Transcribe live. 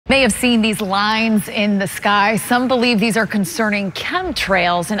May have seen these lines in the sky. Some believe these are concerning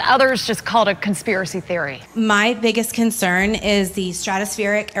chemtrails, and others just call it a conspiracy theory. My biggest concern is the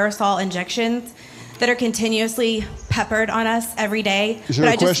stratospheric aerosol injections that are continuously peppered on us every day. Is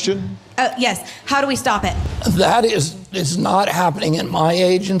there a question? Yes. How do we stop it? That is not happening in my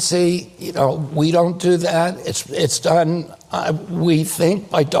agency. You know, we don't do that. It's done, we think,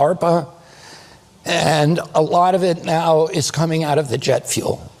 by DARPA. And a lot of it now is coming out of the jet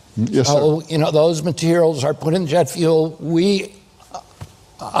fuel. Yes, so, sir. you know, those materials are put in jet fuel.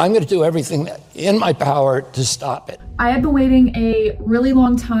 I'm going to do everything in my power to stop it. I have been waiting a really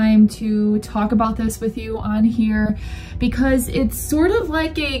long time to talk about this with you on here because it's sort of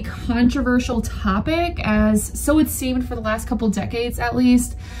like a controversial topic, as so it seemed for the last couple decades at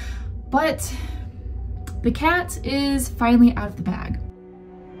least. But the cat is finally out of the bag.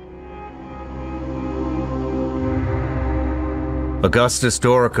 Augustus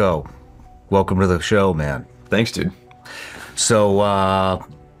Dorico, welcome to the show, man. Thanks, dude. So,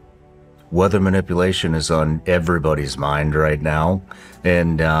 weather manipulation is on everybody's mind right now,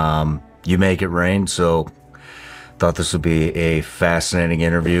 and you make it rain, so thought this would be a fascinating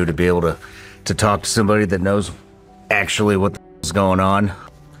interview to be able to talk to somebody that knows actually what the is going on.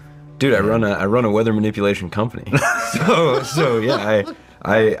 Dude, I run a weather manipulation company. so yeah,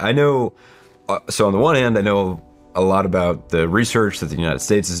 I know, so on the one hand, I know a lot about the research that the United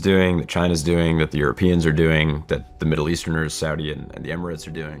States is doing, that China's doing, that the Europeans are doing, that the Middle Easterners, Saudi and the Emirates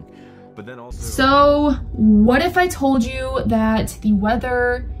are doing. But then also... So what if I told you that the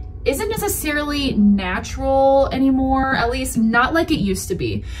weather isn't necessarily natural anymore, at least not like it used to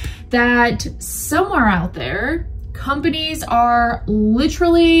be, that somewhere out there, companies are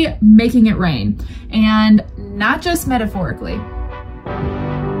literally making it rain, and not just metaphorically.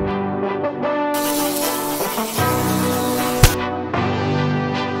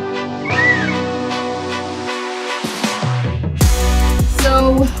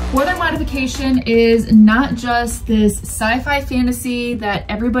 So weather modification is not just this sci-fi fantasy that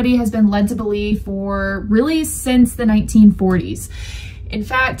everybody has been led to believe for really since the 1940s. In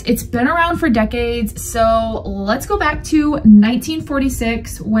fact, it's been around for decades, so let's go back to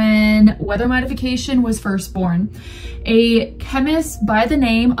 1946 when weather modification was first born. A chemist by the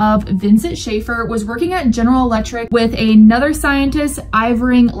name of Vincent Schaefer was working at General Electric with another scientist,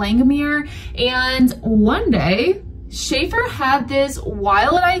 Irving Langmuir, and one day, Schaefer had this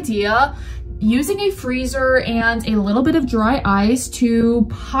wild idea using a freezer and a little bit of dry ice to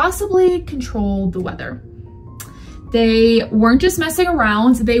possibly control the weather. They weren't just messing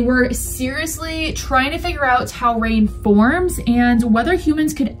around, they were seriously trying to figure out how rain forms and whether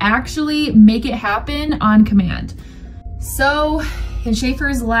humans could actually make it happen on command. So in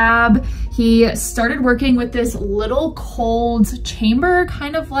Schaefer's lab, he started working with this little cold chamber,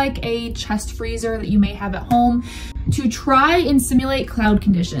 kind of like a chest freezer that you may have at home, to try and simulate cloud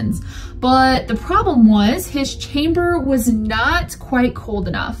conditions. But the problem was his chamber was not quite cold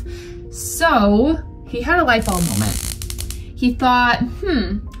enough. So he had a light bulb moment. He thought,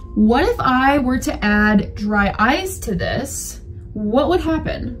 what if I were to add dry ice to this? What would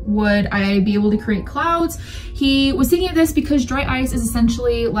happen? Would I be able to create clouds? He was thinking of this because dry ice is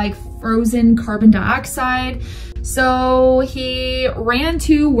essentially like frozen carbon dioxide. So he ran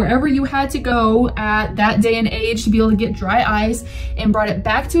to wherever you had to go at that day and age to be able to get dry ice and brought it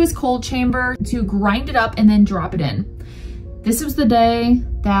back to his cold chamber to grind it up and then drop it in. This was the day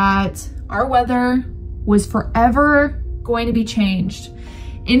that our weather was forever going to be changed.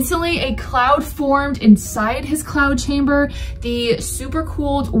 Instantly, a cloud formed inside his cloud chamber. The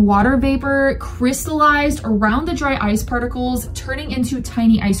supercooled water vapor crystallized around the dry ice particles, turning into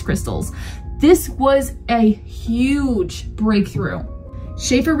tiny ice crystals. This was a huge breakthrough.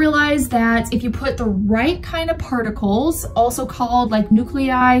 Schaefer realized that if you put the right kind of particles, also called like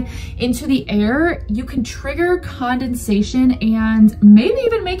nuclei, into the air, you can trigger condensation and maybe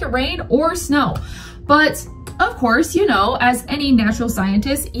even make it rain or snow. But of course, you know, as any natural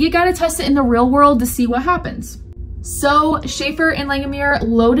scientist, you gotta test it in the real world to see what happens. So Schaefer and Langmuir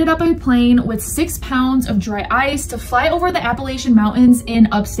loaded up a plane with 6 pounds of dry ice to fly over the Appalachian Mountains in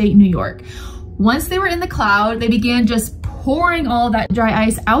upstate New York. Once they were in the cloud, they began just pouring all of that dry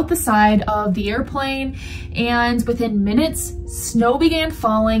ice out the side of the airplane, and within minutes, snow began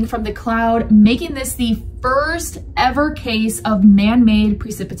falling from the cloud, making this the first ever case of man-made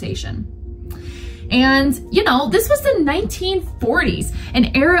precipitation. And, you know, this was the 1940s,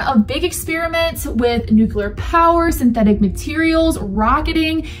 an era of big experiments with nuclear power, synthetic materials,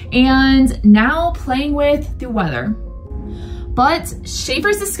 rocketing, and now playing with the weather. But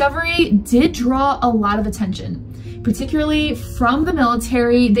Schaefer's discovery did draw a lot of attention. particularly from the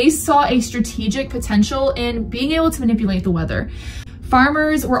military. They saw a strategic potential in being able to manipulate the weather.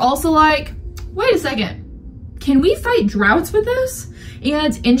 Farmers were also like, wait a second, can we fight droughts with this?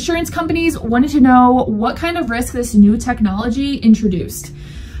 And insurance companies wanted to know what kind of risk this new technology introduced.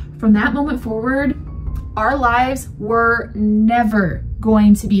 From that moment forward, our lives were never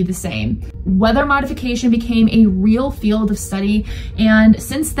going to be the same. Weather modification became a real field of study, and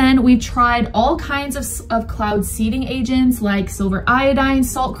since then we've tried all kinds of cloud seeding agents like silver iodine,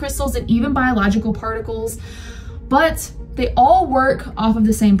 salt crystals, and even biological particles, but they all work off of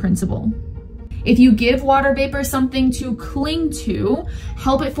the same principle. If you give water vapor something to cling to,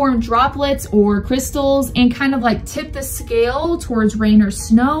 help it form droplets or crystals, and kind of like tip the scale towards rain or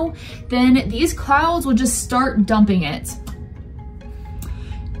snow, then these clouds will just start dumping it.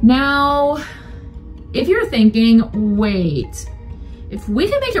 Now, if you're thinking, wait, if we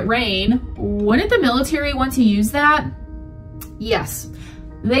can make it rain, wouldn't the military want to use that? Yes,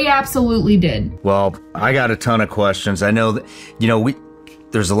 they absolutely did. Well, I got a ton of questions. I know that,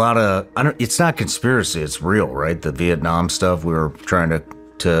 there's a lot of, it's not conspiracy, it's real, right? The Vietnam stuff, we were trying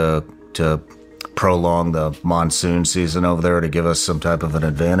to prolong the monsoon season over there to give us some type of an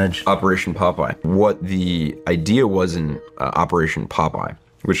advantage. Operation Popeye. What the idea was in Operation Popeye,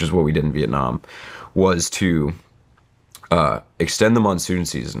 which is what we did in Vietnam, was to extend the monsoon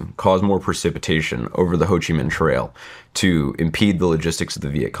season, cause more precipitation over the Ho Chi Minh Trail to impede the logistics of the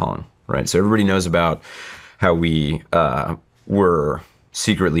Viet Cong, right? So everybody knows about how we were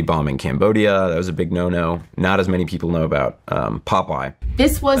secretly bombing Cambodia. That was a big no-no. Not as many people know about Popeye.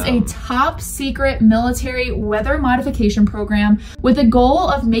 This was a top secret military weather modification program with the goal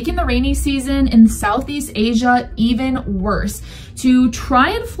of making the rainy season in Southeast Asia even worse, to try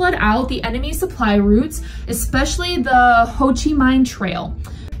and flood out the enemy supply routes, especially the Ho Chi Minh Trail.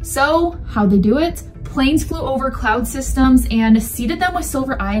 So how'd they do it? Planes flew over cloud systems and seeded them with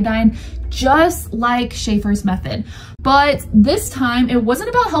silver iodine, just like Schaefer's method. But this time, it wasn't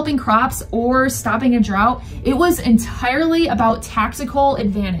about helping crops or stopping a drought. It was entirely about tactical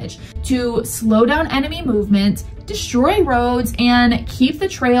advantage to slow down enemy movement, destroy roads, and keep the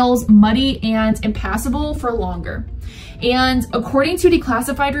trails muddy and impassable for longer. And according to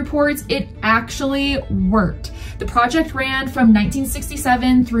declassified reports, it actually worked. The project ran from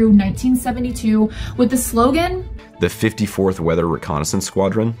 1967 through 1972 with the slogan, the 54th Weather Reconnaissance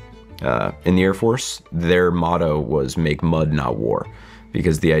Squadron in the Air Force, their motto was "Make mud, not war,"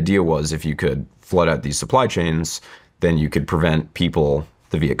 because the idea was if you could flood out these supply chains, then you could prevent people,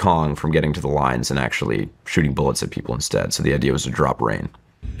 the Viet Cong, from getting to the lines and actually shooting bullets at people instead. So the idea was to drop rain.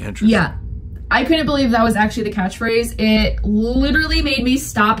 Interesting. Yeah. I couldn't believe that was actually the catchphrase. It literally made me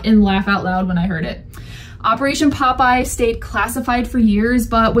stop and laugh out loud when I heard it. Operation Popeye stayed classified for years,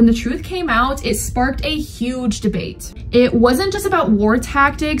 but when the truth came out, it sparked a huge debate. It wasn't just about war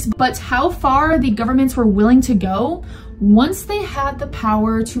tactics, but how far the governments were willing to go once they had the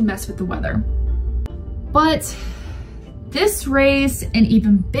power to mess with the weather. But this raised an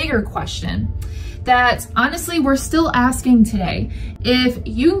even bigger question that honestly we're still asking today. If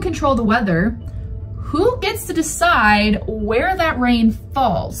you can control the weather, who gets to decide where that rain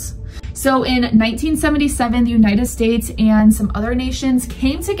falls? So in 1977, the United States and some other nations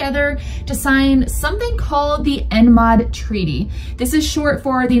came together to sign something called the ENMOD Treaty. This is short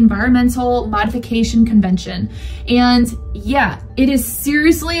for the Environmental Modification Convention. And yeah, it is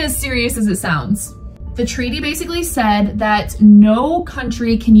seriously as serious as it sounds. The treaty basically said that no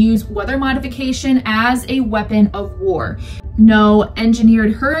country can use weather modification as a weapon of war. No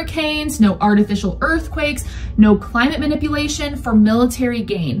engineered hurricanes, no artificial earthquakes, no climate manipulation for military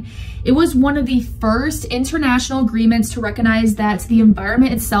gain. It was one of the first international agreements to recognize that the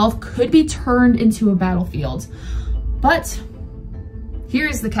environment itself could be turned into a battlefield. But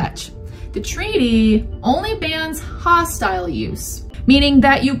here's the catch. The treaty only bans hostile use, meaning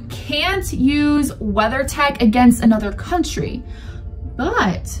that you can't use weather tech against another country.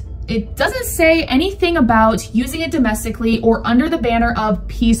 But it doesn't say anything about using it domestically or under the banner of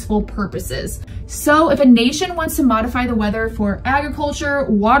peaceful purposes. So if a nation wants to modify the weather for agriculture,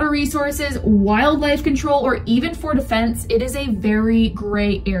 water resources, wildlife control, or even for defense, it is a very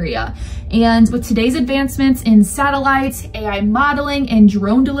gray area. And with today's advancements in satellites, AI modeling, and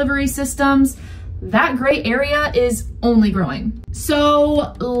drone delivery systems, that gray area is only growing.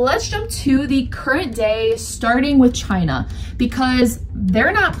 So let's jump to the current day, starting with China, because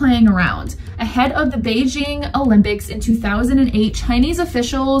they're not playing around. Ahead of the Beijing Olympics in 2008, Chinese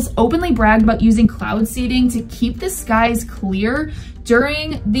officials openly bragged about using cloud seeding to keep the skies clear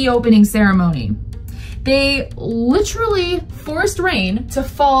during the opening ceremony. They literally forced rain to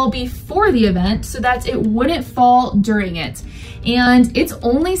fall before the event so that it wouldn't fall during it. And it's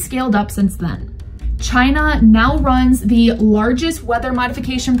only scaled up since then. China now runs the largest weather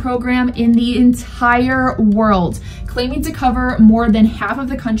modification program in the entire world, claiming to cover more than half of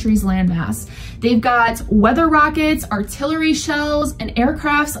the country's landmass. They've got weather rockets, artillery shells, and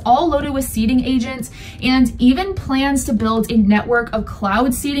aircrafts all loaded with seeding agents, and even plans to build a network of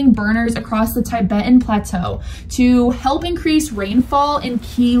cloud seeding burners across the Tibetan Plateau to help increase rainfall in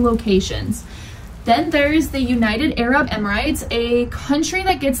key locations. Then there's the United Arab Emirates, a country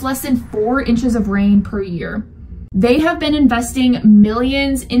that gets less than 4 inches of rain per year. They have been investing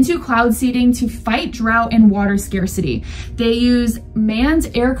millions into cloud seeding to fight drought and water scarcity. They use manned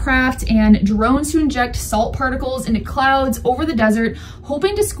aircraft and drones to inject salt particles into clouds over the desert,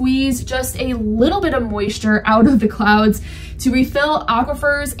 hoping to squeeze just a little bit of moisture out of the clouds to refill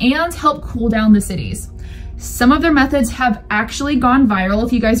aquifers and help cool down the cities. Some of their methods have actually gone viral.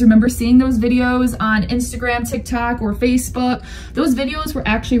 If you guys remember seeing those videos on Instagram, TikTok, or Facebook, those videos were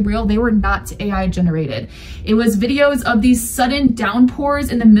actually real. They were not AI generated. It was videos of these sudden downpours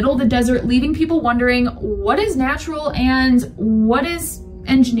in the middle of the desert, leaving people wondering what is natural and what is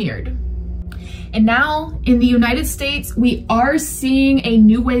engineered. And now in the United States, we are seeing a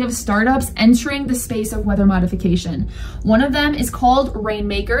new wave of startups entering the space of weather modification. One of them is called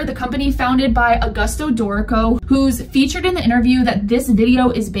Rainmaker, the company founded by Augusto Dorico, who's featured in the interview that this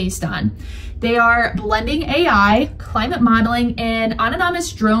video is based on. They are blending AI, climate modeling, and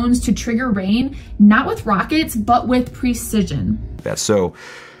autonomous drones to trigger rain, not with rockets, but with precision. So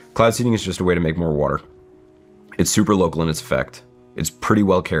cloud seeding is just a way to make more water. It's super local in its effect. It's pretty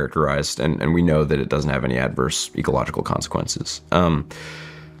well characterized, and we know that it doesn't have any adverse ecological consequences. On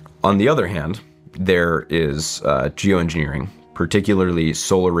the other hand, there is geoengineering, particularly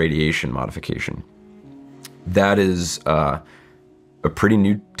solar radiation modification. That is a pretty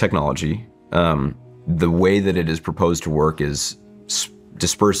new technology. The way that it is proposed to work is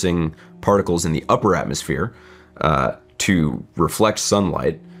dispersing particles in the upper atmosphere to reflect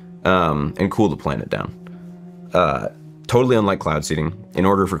sunlight and cool the planet down. Totally unlike cloud seeding. In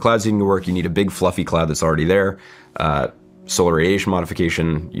order for cloud seeding to work, you need a big fluffy cloud that's already there. Solar radiation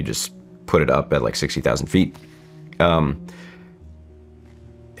modification, you just put it up at like 60,000 feet.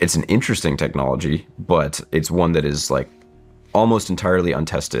 It's an interesting technology, but it's one that is like almost entirely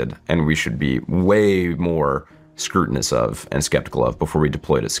untested, and we should be way more scrutinous of and skeptical of before we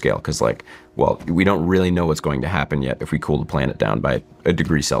deploy it at scale. Because like, well, we don't really know what's going to happen yet if we cool the planet down by a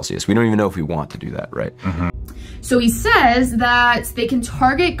degree Celsius. We don't even know if we want to do that, right? Mm-hmm. So he says that they can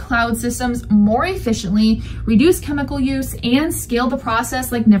target cloud systems more efficiently, reduce chemical use, and scale the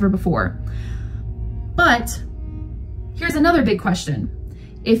process like never before. But here's another big question.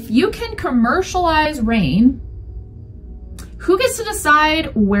 If you can commercialize rain, who gets to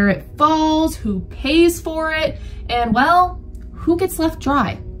decide where it falls, who pays for it, and well, who gets left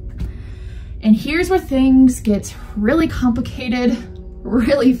dry? And here's where things get really complicated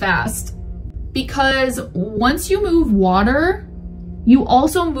really fast. Because once you move water, you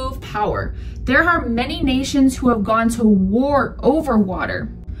also move power. There are many nations who have gone to war over water.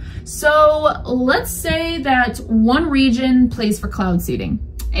 So let's say that one region plays for cloud seeding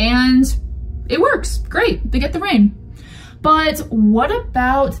and it works, great, they get the rain. But what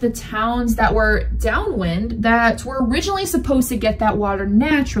about the towns that were downwind that were originally supposed to get that water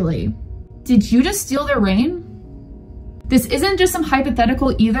naturally? Did you just steal their rain? This isn't just some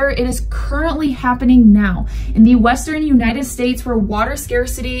hypothetical either, it is currently happening now in the Western United States where water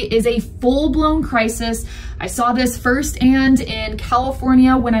scarcity is a full-blown crisis. I saw this firsthand in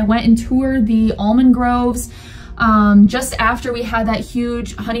California when I went and toured the almond groves just after we had that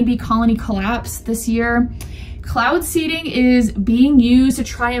huge honeybee colony collapse this year. Cloud seeding is being used to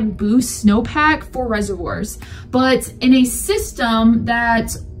try and boost snowpack for reservoirs, but in a system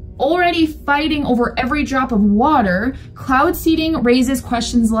that's already fighting over every drop of water, cloud seeding raises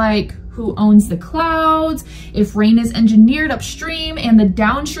questions like who owns the clouds, if rain is engineered upstream and the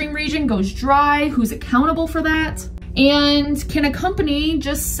downstream region goes dry, who's accountable for that? And can a company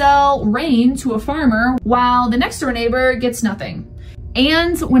just sell rain to a farmer while the next door neighbor gets nothing?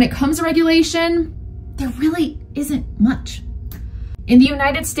 And when it comes to regulation, there really isn't much. In the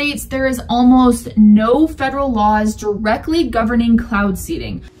United States, there is almost no federal laws directly governing cloud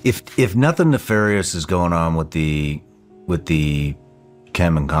seeding. If nothing nefarious is going on with the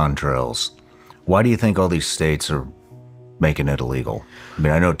chem and contrails, why do you think all these states are making it illegal? I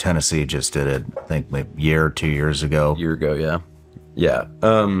mean, I know Tennessee just did it, I think maybe a year or 2 years ago. A year ago, yeah. Yeah.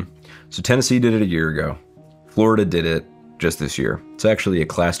 So Tennessee did it a year ago. Florida did it just this year. It's actually a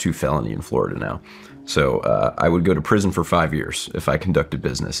class 2 felony in Florida now. So I would go to prison for 5 years if I conducted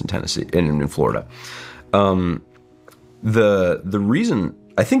business in Tennessee, in Florida. The reason,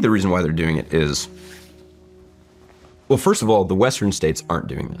 I think the reason why they're doing it is, well, first of all, the western states aren't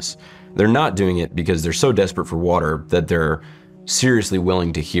doing this. They're not doing it because they're so desperate for water that they're seriously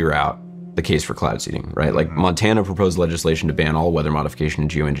willing to hear out the case for cloud seeding, right? Like Montana proposed legislation to ban all weather modification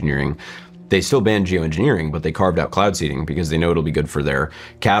and geoengineering. They still banned geoengineering, but they carved out cloud seeding because they know it'll be good for their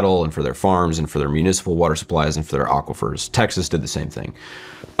cattle and for their farms and for their municipal water supplies and for their aquifers. Texas did the same thing.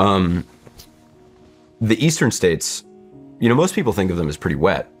 The eastern states, you know, most people think of them as pretty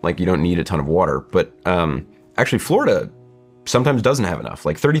wet, like you don't need a ton of water, but actually Florida sometimes doesn't have enough.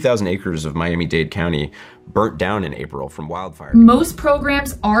 Like 30,000 acres of Miami-Dade County burnt down in April from wildfire. Most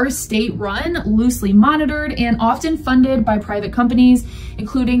programs are state-run, loosely monitored, and often funded by private companies,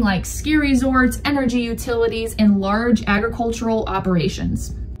 including like ski resorts, energy utilities, and large agricultural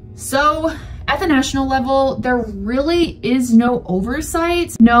operations. So at the national level, there really is no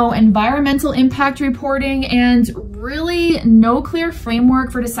oversight, no environmental impact reporting, and really no clear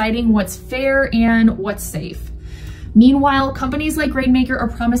framework for deciding what's fair and what's safe. Meanwhile, companies like Rainmaker are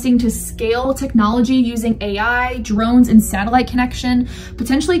promising to scale technology using AI, drones, and satellite connection,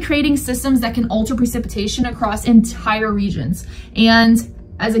 potentially creating systems that can alter precipitation across entire regions. And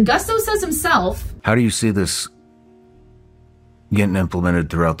as Augusto says himself, how do you see this getting implemented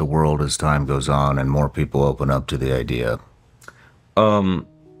throughout the world as time goes on and more people open up to the idea?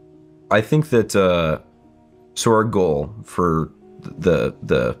 I think that, so our goal for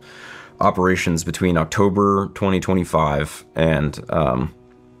the operations between October 2025 and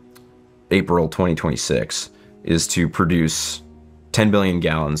April 2026 is to produce 10 billion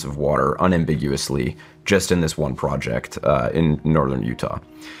gallons of water unambiguously just in this one project in northern Utah.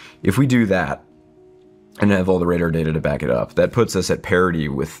 If we do that and have all the radar data to back it up, that puts us at parity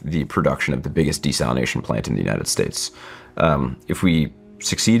with the production of the biggest desalination plant in the United States. If we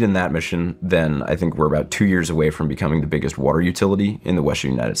succeed in that mission, then I think we're about 2 years away from becoming the biggest water utility in the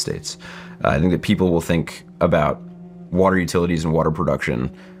Western United States. I think that people will think about water utilities and water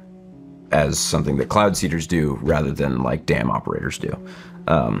production as something that cloud seeders do rather than like dam operators do.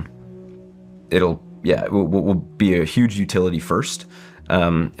 It will be a huge utility first.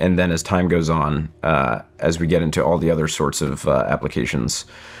 And then as time goes on, as we get into all the other sorts of applications,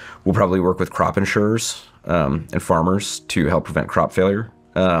 we'll probably work with crop insurers and farmers to help prevent crop failure.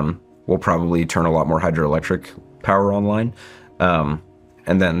 We'll probably turn a lot more hydroelectric power online. And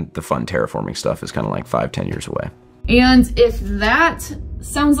then the fun terraforming stuff is kind of like 5-10 years away. and if that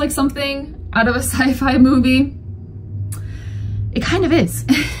sounds like something out of a sci-fi movie, it kind of is,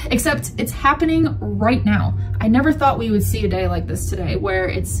 except it's happening right now. I never thought we would see a day like this today, where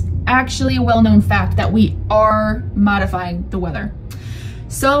it's actually a well-known fact that we are modifying the weather.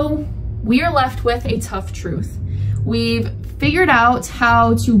 So we are left with a tough truth. We've figured out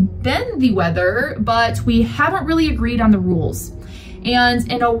how to bend the weather, but we haven't really agreed on the rules.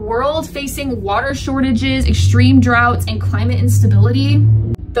 And in a world facing water shortages, extreme droughts, and climate instability,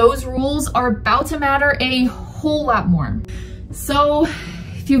 those rules are about to matter a whole lot more. So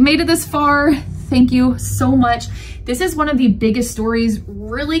if you've made it this far, thank you so much. This is one of the biggest stories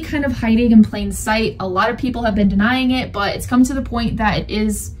really kind of hiding in plain sight. A lot of people have been denying it, but it's come to the point that it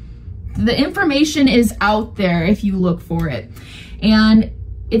is, the information is out there if you look for it. And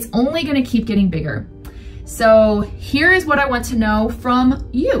it's only gonna keep getting bigger. So here is what I want to know from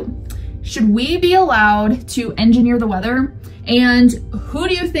you. Should we be allowed to engineer the weather? And who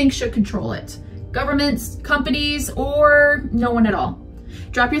do you think should control it? Governments, companies, or no one at all?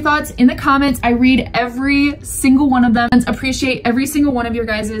 Drop your thoughts in the comments. I read every single one of them and appreciate every single one of your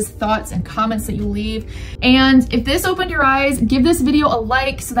guys' thoughts and comments that you leave. And if this opened your eyes, give this video a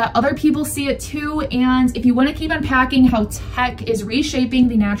like so that other people see it too. And if you want to keep unpacking how tech is reshaping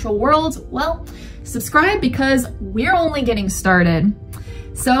the natural world, well, subscribe, because we're only getting started.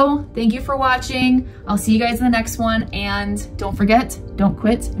 So thank you for watching. I'll see you guys in the next one. And don't forget, don't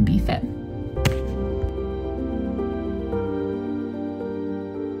quit and be fit.